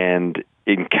 And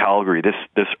in Calgary,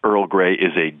 this Earl Grey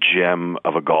is a gem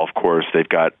of a golf course. They've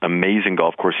got amazing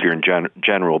golf course here in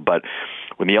general, but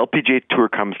when the LPGA Tour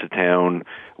comes to town,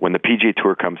 when the PGA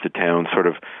Tour comes to town, sort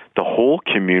of the whole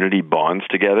community bonds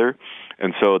together.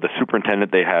 And so the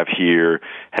superintendent they have here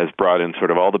has brought in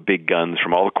sort of all the big guns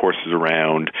from all the courses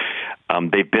around.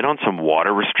 They've been on some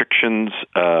water restrictions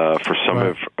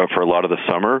for a lot of the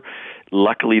summer.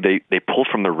 Luckily, they pull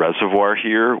from the reservoir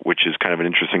here, which is kind of an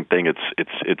interesting thing.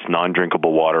 It's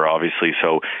non-drinkable water, obviously,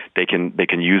 so they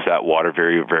can use that water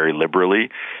very, very liberally.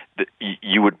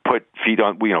 You would put feet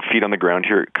on the ground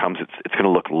here. It's going to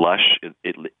look lush.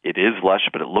 It is lush,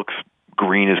 but it looks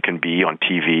green as can be on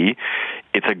TV.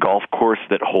 It's a golf course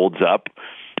that holds up.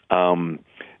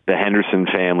 The Henderson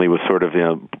family was sort of,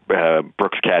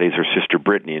 Brooks caddies her sister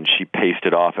Brittany, and she paced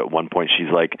it off at one point.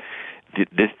 She's like,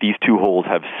 these two holes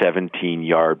have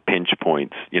 17-yard pinch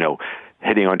points,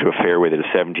 hitting onto a fairway that is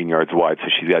 17 yards wide. So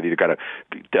she's either got to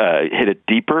hit it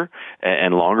deeper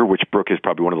and longer, which Brooke is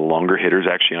probably one of the longer hitters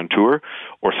actually on tour,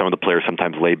 or some of the players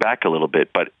sometimes lay back a little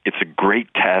bit. But it's a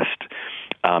great test.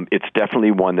 It's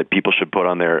definitely one that people should put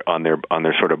on their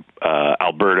sort of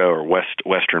Alberta or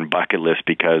Western bucket list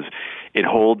because it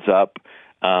holds up.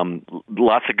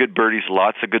 Lots of good birdies,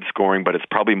 lots of good scoring, but it's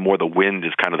probably more the wind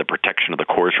is kind of the protection of the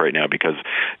course right now because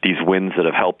these winds that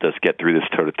have helped us get through this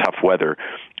sort of tough weather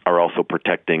are also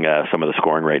protecting some of the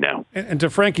scoring right now. And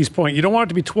to Frankie's point, you don't want it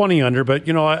to be 20 under, but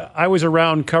I was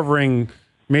around covering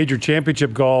major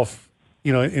championship golf,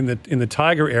 in the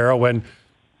Tiger era when,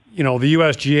 the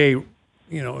USGA,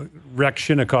 wrecked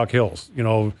Shinnecock Hills,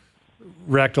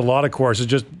 wrecked a lot of courses,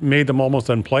 just made them almost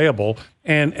unplayable,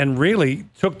 and really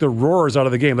took the roars out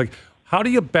of the game. Like, how do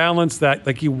you balance that?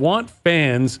 Like, you want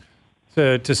fans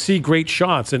to see great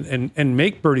shots and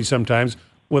make birdies sometimes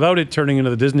without it turning into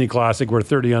the Disney Classic where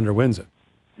 30 under wins it.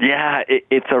 Yeah,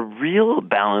 it's a real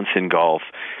balance in golf.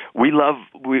 We love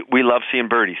seeing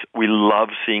birdies. We love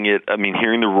seeing it. I mean,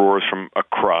 hearing the roars from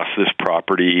across this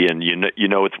property, and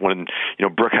it's when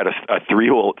Brooke had a three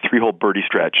hole birdie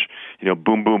stretch.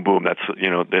 Boom, boom, boom. That's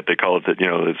that they call it that.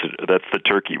 That's the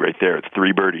turkey right there. It's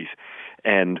 3 birdies,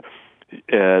 and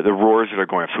the roars that are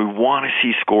going up. So we want to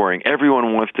see scoring.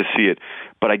 Everyone wants to see it,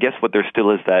 but I guess what there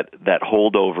still is that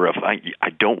holdover of I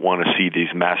don't want to see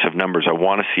these massive numbers. I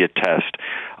want to see a test.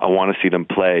 I want to see them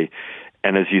play.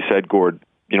 And as you said, Gord,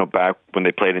 back when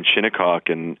they played in Shinnecock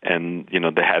and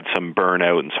they had some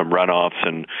burnout and some runoffs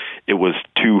and it was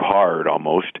too hard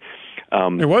almost.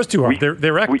 It was too hard.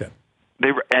 They wrecked it.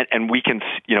 And we can,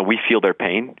 we feel their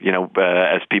pain,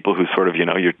 as people who sort of,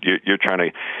 you're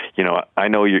trying to, I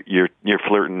know you're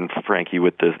flirting, Frankie,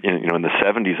 with the, in the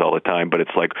 70s all the time, but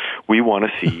it's like, we want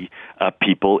to see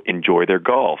people enjoy their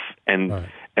golf. And, right.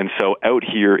 And so out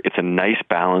here, it's a nice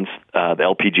balance. The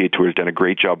LPGA Tour has done a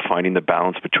great job finding the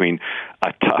balance between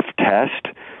a tough test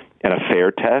and a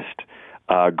fair test.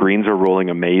 Greens are rolling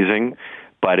amazing,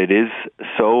 but it is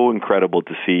so incredible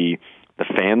to see the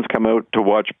fans come out to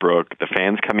watch Brooke, the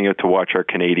fans coming out to watch our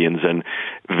Canadians, and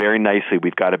very nicely,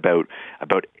 we've got about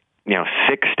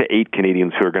 6 to 8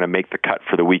 Canadians who are going to make the cut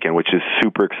for the weekend, which is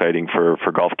super exciting for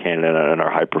Golf Canada and our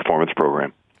high performance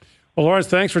program. Well, Laurence,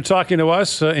 thanks for talking to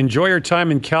us. Enjoy your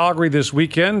time in Calgary this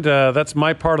weekend. That's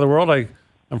my part of the world.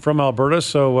 I'm from Alberta,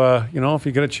 so if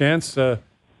you get a chance, the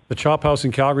Chop House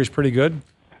in Calgary is pretty good.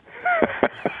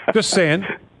 Just saying.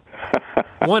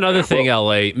 One other thing,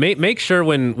 LA, make sure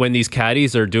when these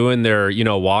caddies are doing their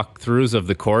walkthroughs of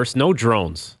the course, no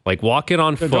drones. Like, walk it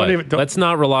on foot. Let's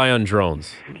not rely on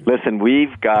drones. Listen,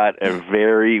 we've got a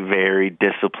very, very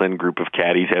disciplined group of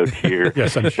caddies out here.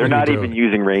 Yes, I'm sure they're not even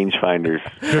using rangefinders.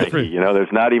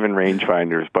 There's not even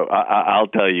rangefinders. But I'll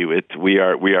tell you, we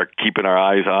are keeping our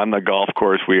eyes on the golf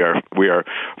course. We are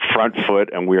front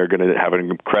foot, and we are going to have an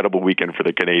incredible weekend for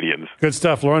the Canadians. Good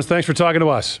stuff, Laurence. Thanks for talking to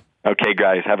us. Okay,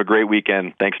 guys. Have a great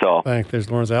weekend. Thanks to all. Thanks. There's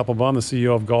Laurence Applebaum, the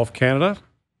CEO of Golf Canada.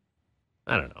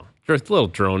 I don't know. Just a little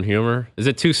drone humor. Is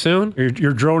it too soon?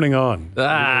 You're droning on. So,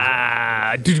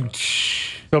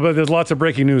 but there's lots of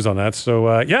breaking news on that. So,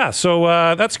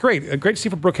 that's great. Great to see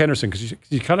for Brooke Henderson because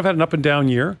she kind of had an up and down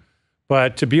year.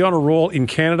 But to be on a roll in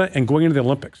Canada and going into the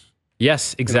Olympics.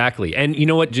 Yes, exactly. And you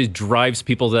know what just drives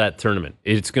people to that tournament?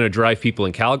 It's going to drive people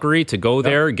in Calgary to go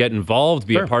there, get involved,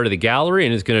 be a part of the gallery,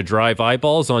 and it's going to drive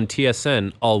eyeballs on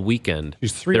TSN all weekend.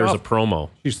 There's a promo.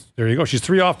 There you go. She's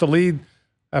 3 off the lead,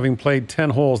 having played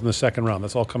 10 holes in the second round.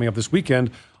 That's all coming up this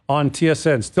weekend on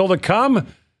TSN. Still to come,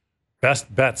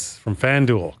 best bets from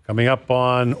FanDuel. Coming up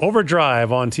on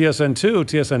OverDrive on TSN 2,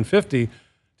 TSN 50,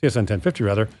 TSN 1050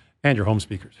 rather, and your home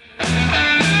speakers.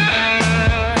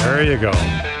 There you go.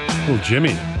 Oh,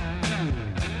 Jimmy.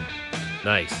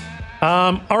 Nice.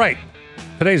 All right.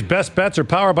 Today's best bets are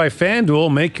powered by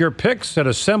FanDuel. Make your picks and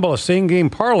assemble a same-game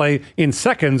parlay in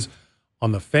seconds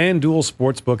on the FanDuel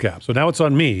Sportsbook app. So now it's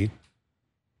on me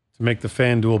to make the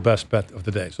FanDuel best bet of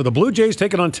the day. So the Blue Jays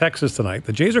taking on Texas tonight.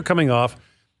 The Jays are coming off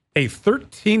a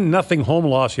 13-0 home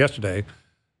loss yesterday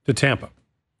to Tampa.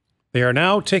 They are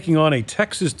now taking on a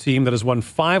Texas team that has won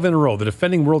 5 in a row, the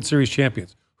defending World Series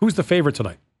champions. Who's the favorite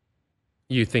tonight?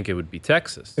 You think it would be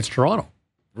Texas? It's Toronto.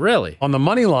 Really? On the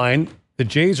money line, the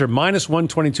Jays are minus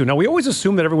 122. Now, we always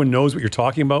assume that everyone knows what you're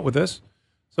talking about with this.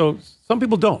 So some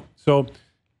people don't. So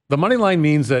the money line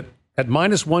means that at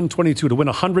minus 122 to win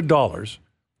 $100,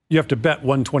 you have to bet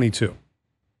 122.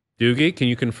 Doogie, can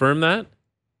you confirm that?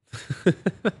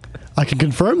 I can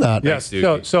confirm that. Yes.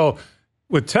 So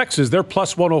with Texas, they're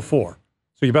plus 104.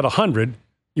 So you bet 100,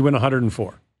 you win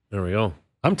 104. There we go.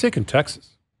 I'm taking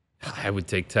Texas. I would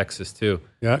take Texas too.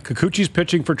 Yeah. Kikuchi's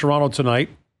pitching for Toronto tonight.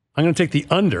 I'm going to take the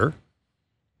under.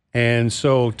 And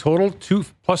so total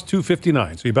plus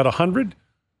 259. So you bet 100,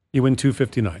 you win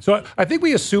 259. So I think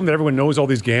we assume that everyone knows all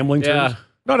these gambling terms.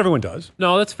 Not everyone does.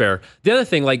 No, that's fair. The other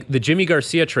thing, like the Jimmy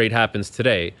Garcia trade happens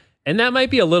today, and that might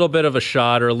be a little bit of a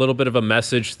shot or a little bit of a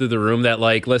message through the room that,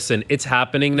 like, listen, it's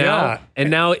happening now. Yeah.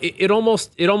 And now it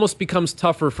almost becomes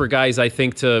tougher for guys, I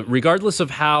think, to, regardless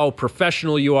of how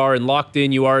professional you are and locked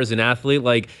in you are as an athlete,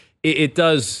 like it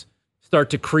does start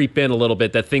to creep in a little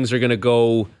bit that things are going to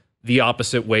go the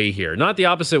opposite way here. Not the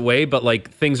opposite way, but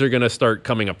like things are going to start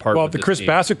coming apart. Well, the Chris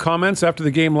Bassett comments after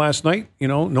the game last night,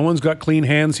 no one's got clean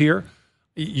hands here.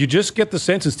 You just get the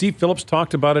sense, and Steve Phillips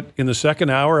talked about it in the second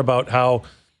hour about how,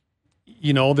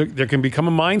 there can become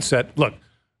a mindset. Look,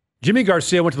 Jimmy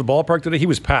Garcia went to the ballpark today. He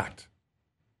was packed.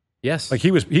 Yes. Like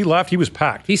he left, he was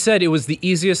packed. He said it was the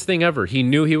easiest thing ever. He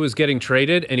knew he was getting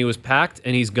traded, and he was packed,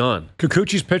 and he's gone.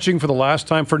 Kikuchi's pitching for the last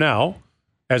time for now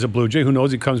as a Blue Jay. Who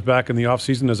knows, he comes back in the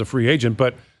offseason as a free agent.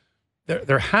 But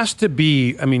there has to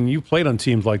be, you played on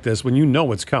teams like this when you know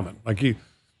what's coming. Like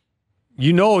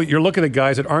you're looking at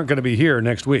guys that aren't going to be here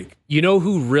next week. You know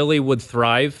who really would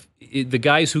thrive? The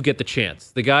guys who get the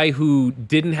chance. The guy who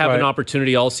didn't have an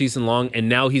opportunity all season long, and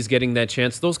now he's getting that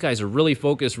chance. Those guys are really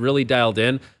focused, really dialed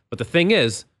in. But the thing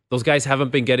is, those guys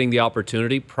haven't been getting the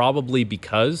opportunity probably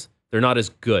because they're not as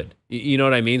good. You know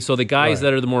what I mean? So the guys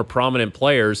that are the more prominent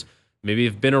players maybe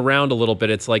have been around a little bit.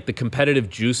 It's like the competitive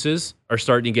juices are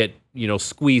starting to get,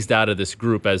 squeezed out of this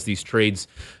group as these trades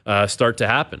start to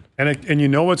happen. And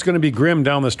it's going to be grim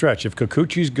down the stretch. If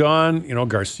Kikuchi's gone,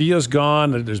 Garcia's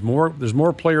gone, there's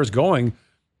more players going.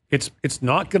 It's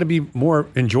not going to be more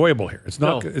enjoyable here. It's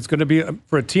not. No. It's going to be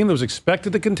for a team that was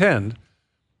expected to contend.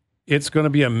 It's going to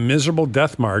be a miserable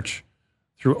death march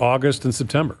through August and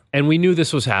September. And we knew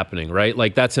this was happening, right?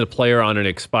 Like, that's a player on an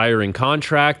expiring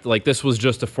contract. Like, this was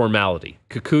just a formality.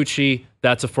 Kikuchi,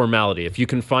 that's a formality. If you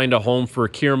can find a home for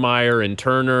Kiermaier and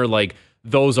Turner, like,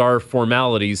 those are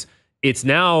formalities. It's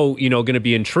now, going to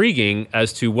be intriguing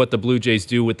as to what the Blue Jays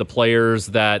do with the players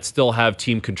that still have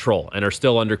team control and are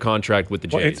still under contract with the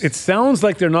Jays. Well, it sounds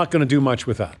like they're not going to do much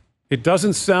with that. It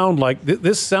doesn't sound like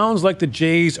this sounds like the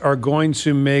Jays are going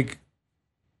to make,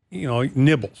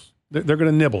 nibbles. They're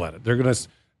going to nibble at it. They're going to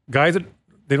guys that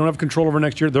they don't have control over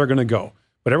next year. They're going to go,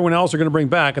 but everyone else are going to bring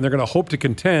back, and they're going to hope to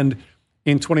contend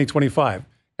in 2025.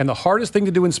 And the hardest thing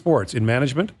to do in sports, in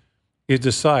management, is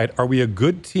decide: are we a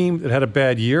good team that had a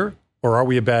bad year, or are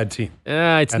we a bad team?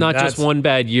 It's not just one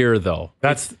bad year, though.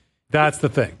 That's the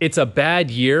thing. It's a bad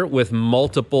year with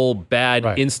multiple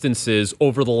bad instances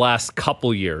over the last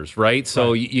couple years, right?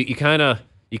 So you kind of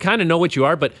know what you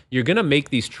are, but you're going to make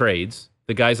these trades.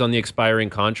 The guys on the expiring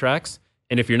contracts.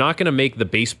 And if you're not going to make the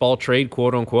baseball trade,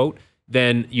 quote unquote,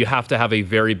 then you have to have a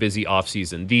very busy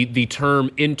offseason. The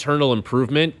term internal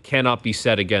improvement cannot be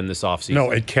said again this offseason.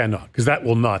 No, it cannot, because that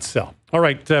will not sell. All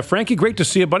right, Frankie, great to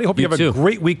see you, buddy. Hope you have a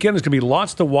great weekend. There's going to be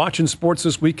lots to watch in sports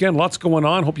this weekend. Lots going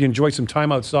on. Hope you enjoy some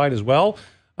time outside as well.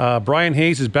 Brian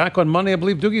Hayes is back on Monday, I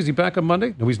believe. Doogie, is he back on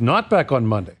Monday? No, he's not back on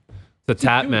Monday. The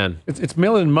Tat Man. It's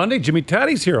Mail-In Monday. Jimmy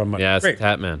Tatty's here on Monday. Yeah, it's the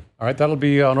Tat Man. All right, that'll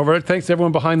be on over. Thanks to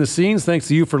everyone behind the scenes. Thanks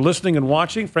to you for listening and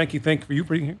watching. Frankie, thank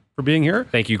you for being here.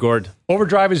 Thank you, Gord.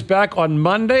 OverDrive is back on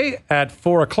Monday at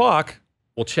 4 o'clock.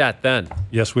 We'll chat then.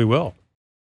 Yes, we will.